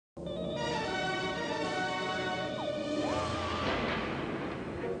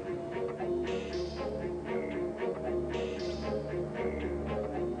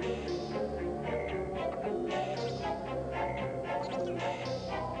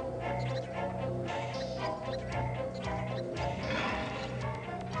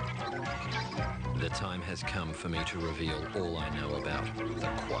time has come for me to reveal all I know about the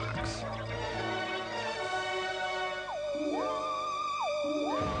Quarks.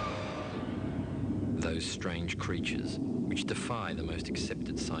 Those strange creatures which defy the most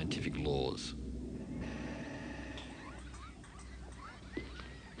accepted scientific laws.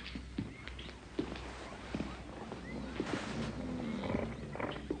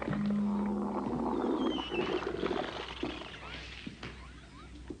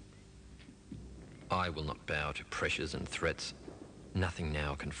 I will not bow to pressures and threats. Nothing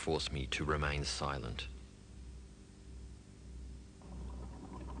now can force me to remain silent.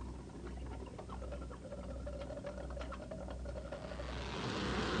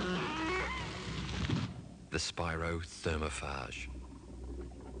 The Spiro Thermophage.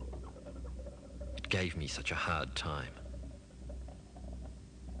 It gave me such a hard time.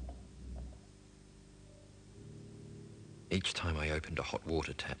 Each time I opened a hot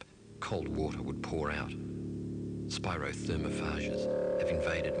water tap, cold water would pour out. Spiro thermophages have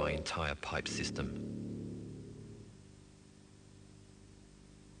invaded my entire pipe system.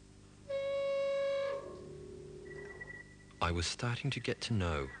 I was starting to get to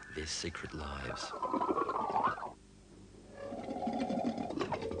know their secret lives.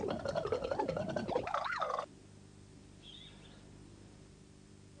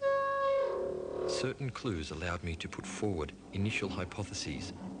 Certain clues allowed me to put forward initial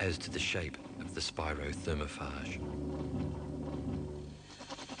hypotheses as to the shape of the Spiro Thermophage.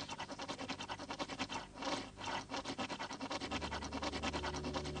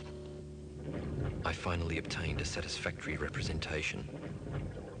 I finally obtained a satisfactory representation.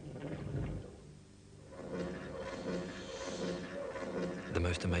 The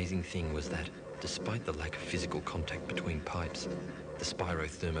most amazing thing was that, despite the lack of physical contact between pipes, the Spiro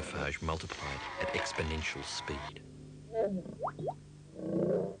Thermophage multiplied at exponential speed.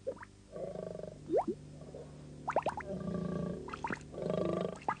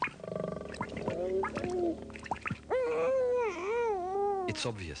 It's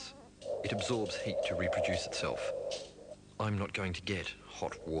obvious. It absorbs heat to reproduce itself. I'm not going to get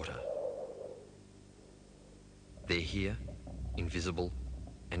hot water. They're here, invisible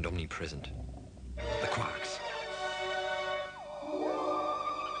and omnipresent.